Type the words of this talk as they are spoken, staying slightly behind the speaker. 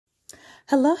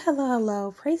Hello, hello,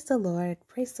 hello. Praise the Lord.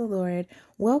 Praise the Lord.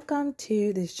 Welcome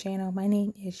to this channel. My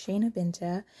name is Shaina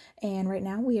Binta, and right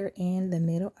now we are in the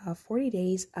middle of 40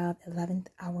 days of 11th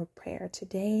hour prayer.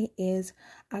 Today is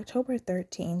October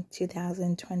 13th,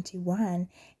 2021,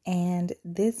 and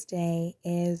this day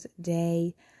is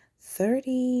day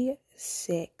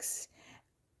 36,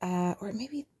 or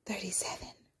maybe 37.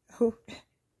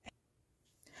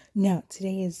 No,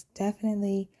 today is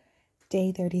definitely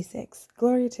day 36.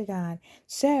 Glory to God.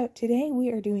 So today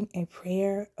we are doing a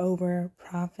prayer over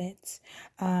prophets.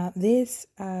 This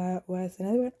was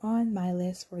another one on my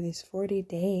list for these 40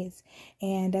 days.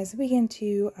 And as we begin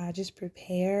to just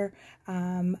prepare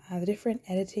the different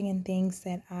editing and things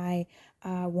that I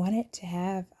wanted to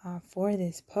have for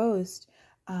this post,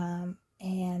 and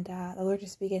the Lord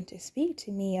just began to speak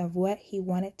to me of what He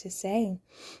wanted to say.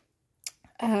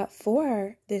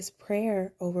 For this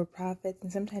prayer over prophets,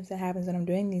 and sometimes that happens when I'm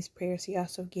doing these prayers, He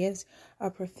also gives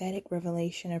a prophetic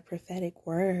revelation, a prophetic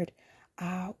word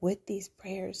with these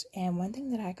prayers. And one thing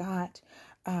that I got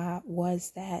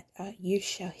was that you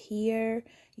shall hear,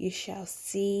 you shall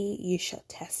see, you shall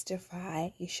testify,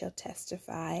 you shall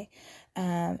testify.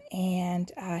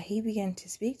 And He began to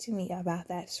speak to me about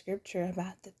that scripture,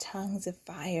 about the tongues of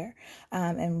fire.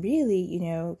 And really,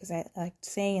 because I like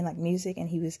saying like music, and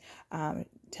He was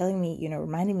telling me,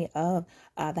 reminding me of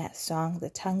that song, The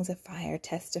Tongues of Fire,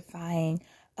 testifying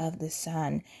of the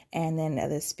Son. And then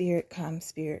the Spirit come,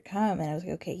 Spirit come. And I was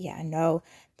like, okay, yeah, I know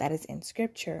that is in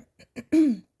scripture.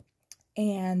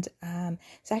 And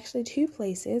it's actually two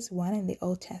places, one in the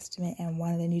Old Testament and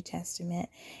one in the New Testament.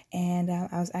 And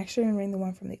I was actually reading the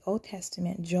one from the Old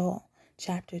Testament, Joel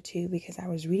chapter 2, because I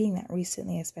was reading that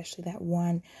recently, especially that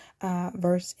one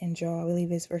verse in Joel, I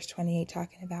believe is verse 28,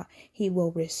 talking about He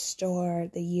will restore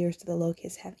the years that the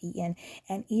locusts have eaten.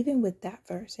 And even with that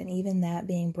verse, and even that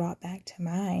being brought back to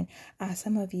mind,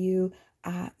 some of you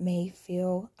may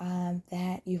feel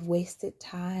that you've wasted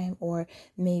time, or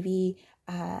maybe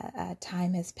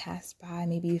time has passed by.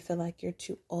 Maybe you feel like you're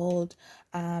too old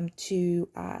to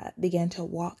begin to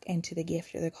walk into the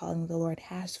gift or the calling the Lord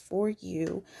has for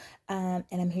you. And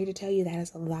I'm here to tell you that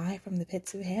is a lie from the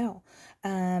pits of hell.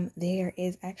 There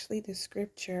is actually the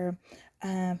scripture.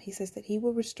 He says that He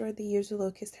will restore the years the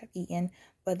locusts have eaten.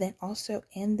 But then also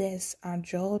in this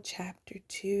Joel chapter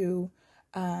 2,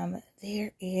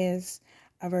 there is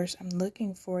a verse, I'm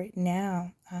looking for it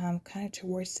now, kind of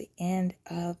towards the end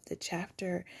of the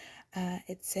chapter.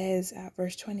 It says,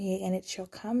 verse 28, and it shall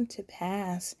come to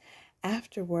pass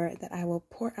afterward that I will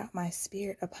pour out my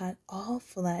Spirit upon all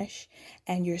flesh,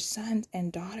 and your sons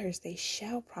and daughters, they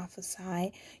shall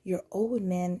prophesy, your old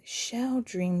men shall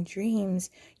dream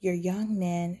dreams, your young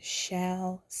men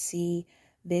shall see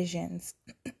visions.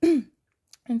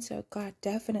 And so God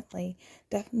definitely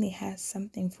has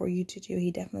something for you to do.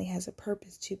 He definitely has a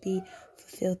purpose to be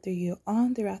fulfilled through you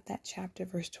on throughout that chapter,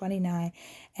 verse 29.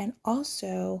 And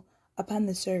also upon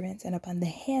the servants and upon the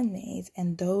handmaids,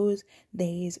 and those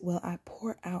days will I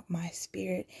pour out my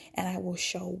Spirit, and I will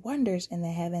show wonders in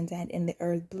the heavens and in the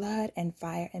earth, blood and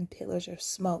fire and pillars of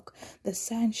smoke. The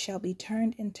sun shall be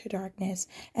turned into darkness,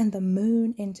 and the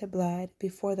moon into blood,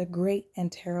 before the great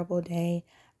and terrible day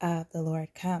of the Lord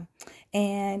come.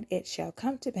 And it shall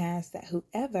come to pass that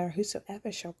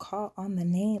whosoever shall call on the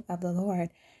name of the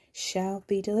Lord shall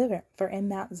be delivered. For in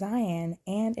Mount Zion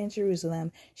and in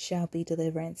Jerusalem shall be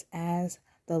deliverance, as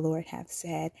the Lord hath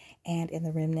said, and in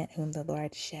the remnant whom the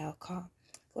Lord shall call.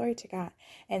 Glory to God.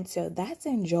 And so that's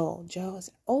in Joel. Joel is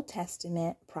an Old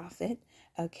Testament prophet,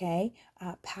 okay?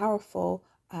 Powerful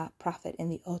prophet in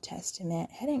the Old Testament.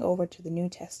 Heading over to the New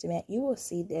Testament, you will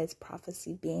see this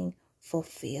prophecy being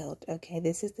fulfilled. Okay,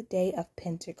 this is the day of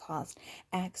Pentecost,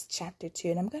 Acts chapter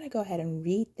 2, and I'm going to go ahead and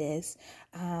read this.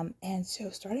 And so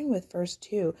starting with verse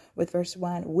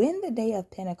 1, when the day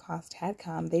of Pentecost had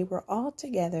come, they were all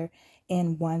together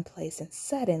in one place, and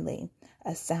suddenly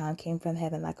a sound came from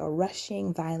heaven like a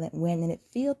rushing violent wind, and it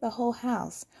filled the whole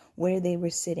house where they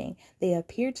were sitting. They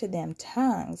appeared to them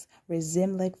tongues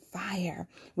resembling fire,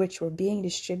 which were being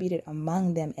distributed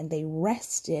among them, and they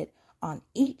rested on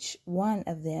each one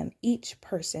of them. Each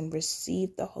person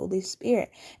received the Holy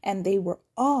Spirit, and they were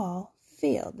all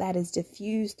filled. That is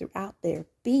diffused throughout their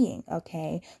being,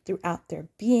 okay? Throughout their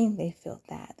being, they felt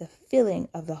that, the filling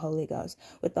of the Holy Ghost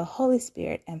with the Holy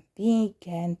Spirit, and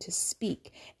began to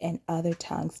speak in other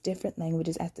tongues, different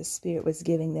languages, as the Spirit was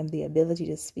giving them the ability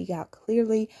to speak out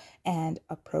clearly and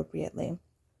appropriately.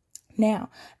 Now,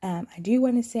 I do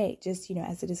want to say, just,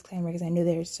 as a disclaimer, because I know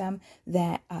there's some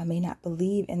that may not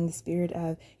believe in the spirit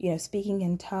of, speaking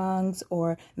in tongues,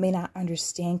 or may not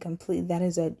understand completely. That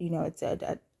is it's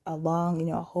a a long,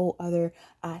 a whole other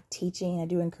teaching. I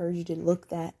do encourage you to look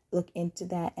into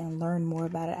that and learn more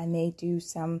about it. I may do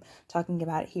some talking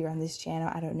about it here on this channel.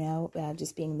 I don't know,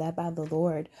 just being led by the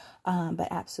Lord. But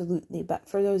absolutely. But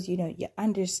for those, you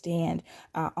understand,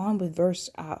 on with verse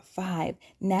 5.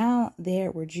 Now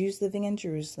there were Jews living in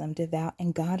Jerusalem, devout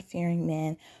and God-fearing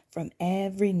men from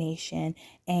every nation.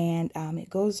 And it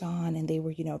goes on, and they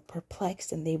were,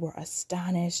 perplexed, and they were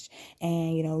astonished,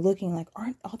 and, looking like,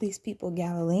 aren't all these people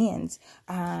Galileans?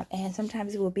 And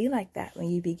sometimes it will be like that when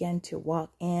you begin to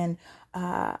walk in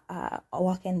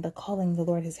the calling the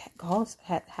Lord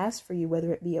has for you,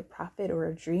 whether it be a prophet or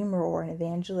a dreamer or an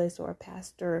evangelist or a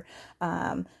pastor,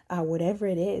 whatever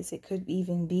it is. It could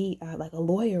even be like a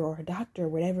lawyer or a doctor,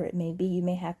 whatever it may be. You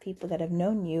may have people that have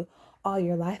known you all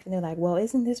your life, and they're like, well,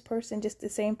 isn't this person just the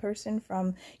same person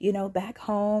from, back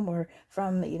home, or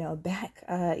from, back,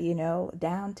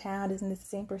 downtown? Isn't this the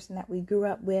same person that we grew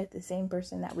up with, the same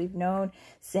person that we've known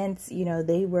since,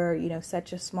 they were,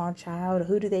 such a small child?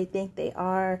 Who do they think they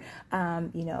are?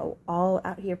 All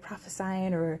out here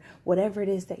prophesying, or whatever it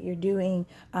is that you're doing,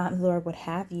 Lord would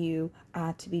have you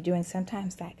to be doing.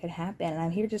 Sometimes that could happen. And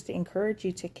I'm here just to encourage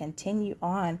you to continue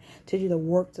on to do the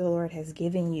work the Lord has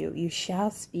given you. You shall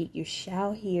speak, you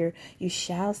shall hear, you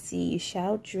shall see, you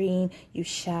shall dream, you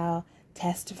shall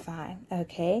testify.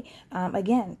 Okay.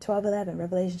 Again, 12:11,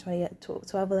 Revelation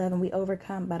 12:11, we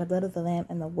overcome by the blood of the Lamb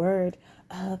and the word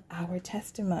of our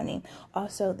testimony.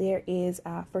 Also, there is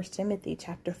 1 Timothy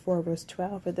chapter 4, verse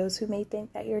 12, for those who may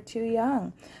think that you're too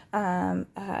young.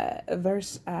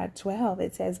 Verse 12,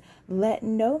 it says, let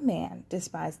no man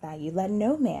despise thy youth. Let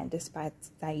no man despise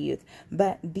thy youth,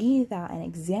 but be thou an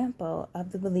example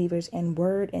of the believers in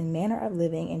word and manner of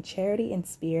living, in charity and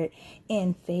spirit,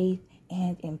 in faith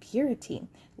and in purity.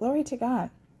 Glory to God.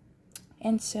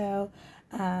 And so,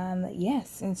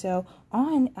 yes. And so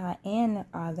on in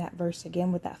that verse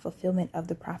again, with that fulfillment of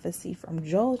the prophecy from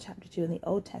Joel chapter 2 in the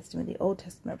Old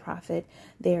Testament prophet,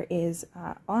 there is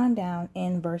on down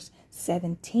in verse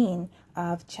 17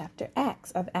 of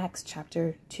Acts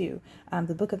chapter 2,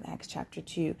 the book of Acts chapter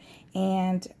 2.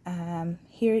 And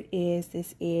here it is.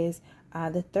 This is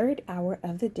the third hour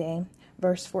of the day.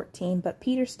 Verse 14, but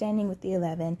Peter, standing with the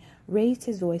 11, raised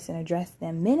his voice and addressed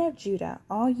them, men of Judah,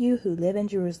 all you who live in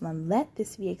Jerusalem, let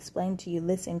this be explained to you.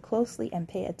 Listen closely and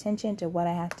pay attention to what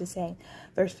I have to say.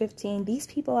 Verse 15, these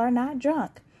people are not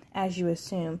drunk, as you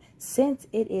assume, since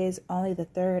it is only the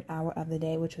third hour of the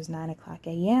day, which was 9 o'clock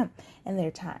a.m. in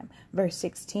their time. Verse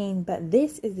 16, but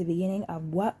this is the beginning of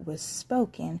what was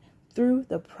spoken through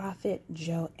the prophet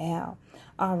Joel.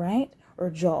 All right. Or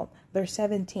Joel. Verse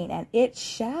 17, and it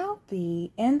shall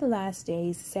be in the last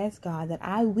days, says God, that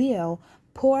I will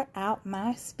pour out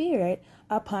my spirit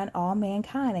upon all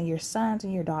mankind, and your sons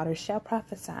and your daughters shall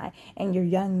prophesy, and your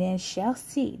young men shall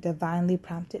see divinely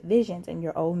prompted visions, and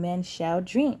your old men shall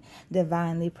dream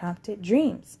divinely prompted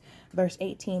dreams. Verse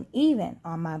 18, even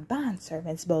on my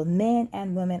bondservants, both men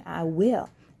and women, I will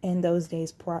in those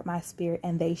days pour out my spirit,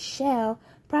 and they shall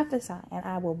prophesy, and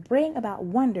I will bring about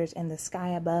wonders in the sky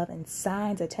above, and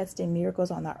signs attesting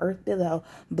miracles on the earth below,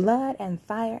 blood and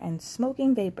fire and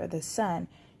smoking vapor. The sun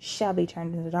shall be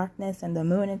turned into darkness, and the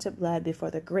moon into blood,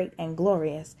 before the great and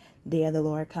glorious day of the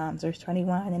Lord comes. Verse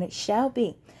 21, and it shall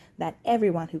be that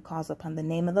everyone who calls upon the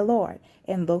name of the Lord,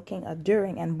 invoking,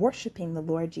 adoring, and worshiping the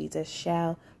Lord Jesus,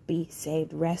 shall be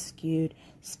saved, rescued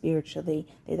spiritually.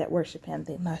 They that worship him,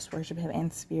 they must worship him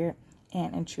in spirit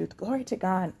and in truth. Glory to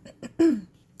God.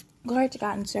 Glory to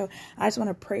God. And so I just want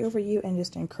to pray over you and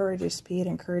just encourage your spirit,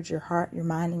 encourage your heart, your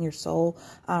mind, and your soul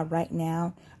right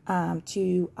now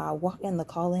to walk in the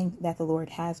calling that the Lord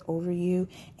has over you,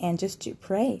 and just to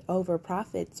pray over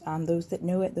prophets, those that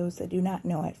know it, those that do not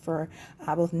know it, for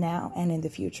both now and in the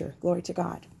future. Glory to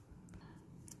God.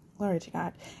 Glory to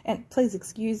God. And please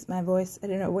excuse my voice. I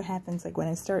don't know what happens, like when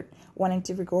I start wanting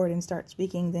to record and start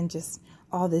speaking, then just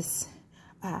all this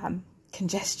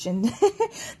congestion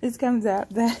this comes out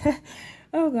that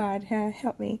oh God,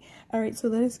 help me. All right, so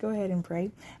let us go ahead and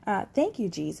pray. Thank you,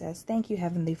 Jesus. Thank you,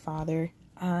 Heavenly Father,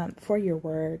 for your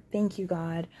word. Thank you,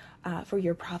 God, for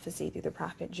your prophecy through the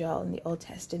prophet Joel in the Old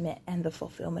Testament, and the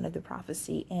fulfillment of the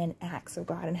prophecy in Acts of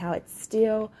God, and how it's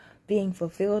still being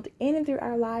fulfilled in and through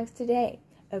our lives today.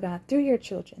 oh God, through your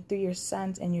children, through your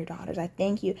sons and your daughters. I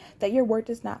thank you that your word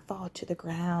does not fall to the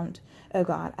ground, oh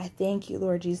God. I thank you,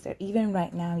 Lord Jesus, that even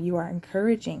right now you are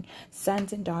encouraging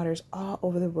sons and daughters all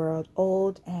over the world,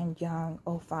 old and young,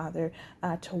 oh Father,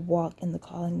 to walk in the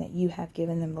calling that you have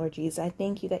given them, Lord Jesus. I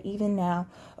thank you that even now,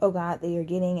 oh God, they are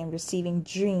getting and receiving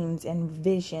dreams and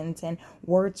visions and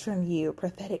words from you,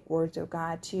 prophetic words, oh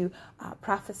God, to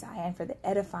prophesy and for the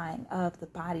edifying of the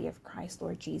body of Christ,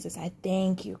 Lord Jesus. I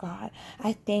thank you, God.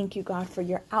 I thank you, God, for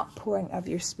your outpouring of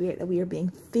your spirit, that we are being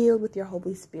filled with your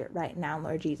Holy Spirit right now,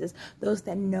 Lord Jesus. Those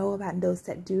that know about and those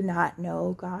that do not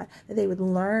know, God, that they would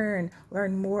learn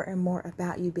more and more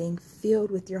about you, being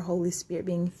filled with your Holy Spirit,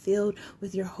 being filled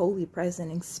with your holy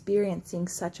presence, experiencing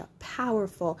such a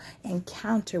powerful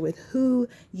encounter with who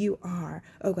you are,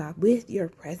 oh God, with your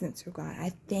presence, oh God.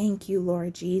 I thank you,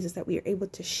 Lord Jesus, that we are able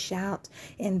to shout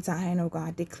in Zion, oh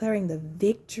God, declaring the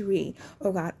victory,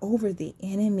 oh God, over the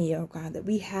enemy, oh God, that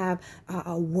we have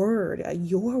a word,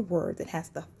 your word that has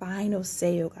the final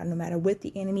say, oh God, no matter what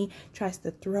the enemy tries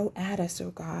to throw at us,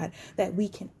 oh God, that we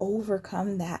can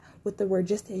overcome that with the word,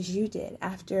 just as you did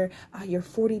after your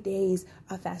 40 days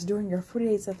of fast, during your 40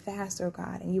 days of fast, oh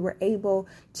God, and you were able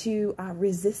to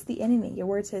resist the enemy. Your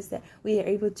word says that we are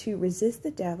able to resist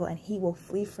the devil and he will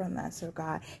flee from us, oh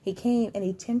God. He came and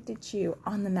he tempted you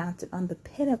on the mountain, on the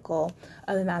pinnacle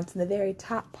of the mountain, the very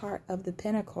top part of the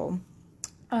pinnacle.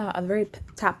 A very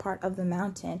top part of the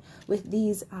mountain with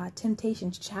these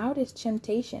temptations, childish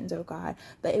temptations, oh God.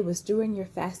 But it was during your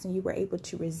fasting you were able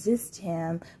to resist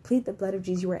him, plead the blood of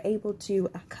Jesus. You were able to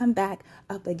come back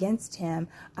up against him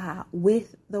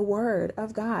with the word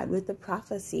of God, with the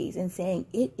prophecies, and saying,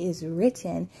 it is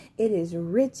written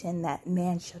that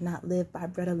man shall not live by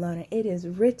bread alone. And it is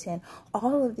written,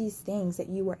 all of these things that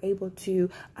you were able to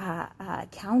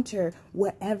counter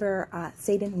whatever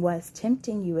Satan was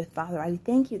tempting you with, Father. I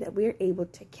thank you that we're able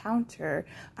to counter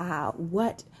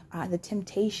what the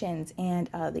temptations and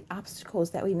the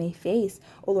obstacles that we may face,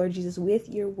 oh Lord Jesus, with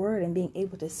your word, and being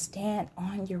able to stand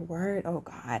on your word, oh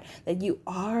God, that you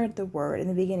are the word. In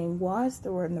the beginning was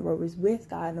the word, and the word was with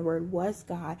God, and the word was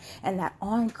God, and that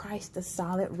on Christ, the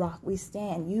solid rock, we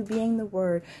stand. You being the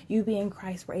word, you being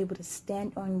Christ, we're able to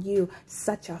stand on you,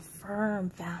 such a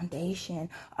firm foundation,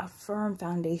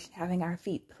 having our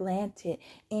feet planted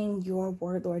in your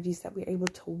word, Lord Jesus, that we're able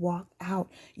to walk out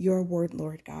your word,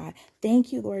 Lord God.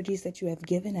 Thank you, Lord Jesus, that you have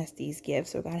given us these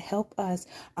gifts. So God, help us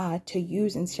to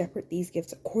use and shepherd these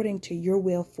gifts according to your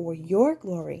will, for your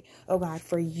glory, oh God,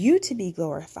 for you to be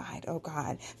glorified, oh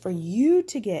God, for you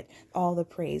to get all the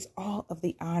praise, all of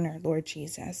the honor, Lord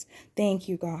Jesus. Thank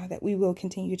you, God, that we will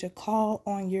continue to call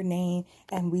on your name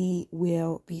and we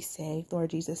will be saved,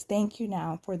 Lord Jesus. Thank you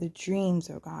now for the dreams,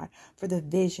 oh God, for the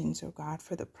visions, oh God,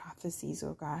 for the prophecies,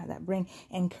 oh God, that bring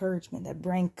encouragement, that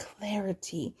bring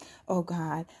clarity, oh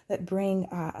God, that bring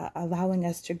allowing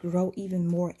us to grow even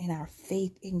more in our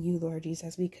faith in you, Lord Jesus,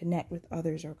 as we connect with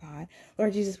others, oh God.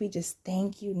 Lord Jesus, we just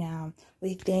thank you now.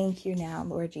 We thank you now,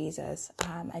 Lord Jesus.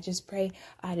 I just pray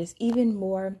just even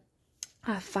more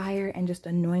fire and just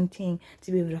anointing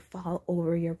to be able to fall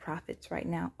over your prophets right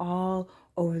now, all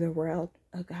over the world,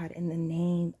 oh God, in the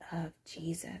name of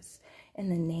Jesus, in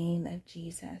the name of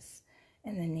Jesus,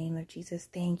 in the name of Jesus.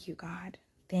 Thank you, God.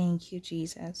 Thank you,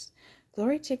 Jesus.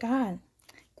 Glory to God.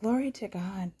 Glory to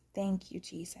God. Thank you,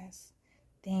 Jesus.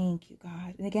 Thank you,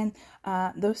 God. And again,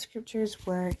 those scriptures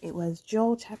were, it was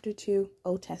Joel chapter 2,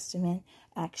 Old Testament,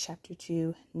 Acts chapter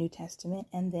 2, New Testament.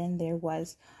 And then there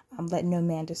was, let no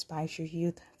man despise your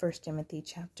youth, 1 Timothy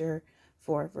chapter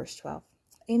 4, verse 12.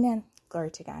 Amen. Glory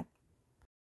to God.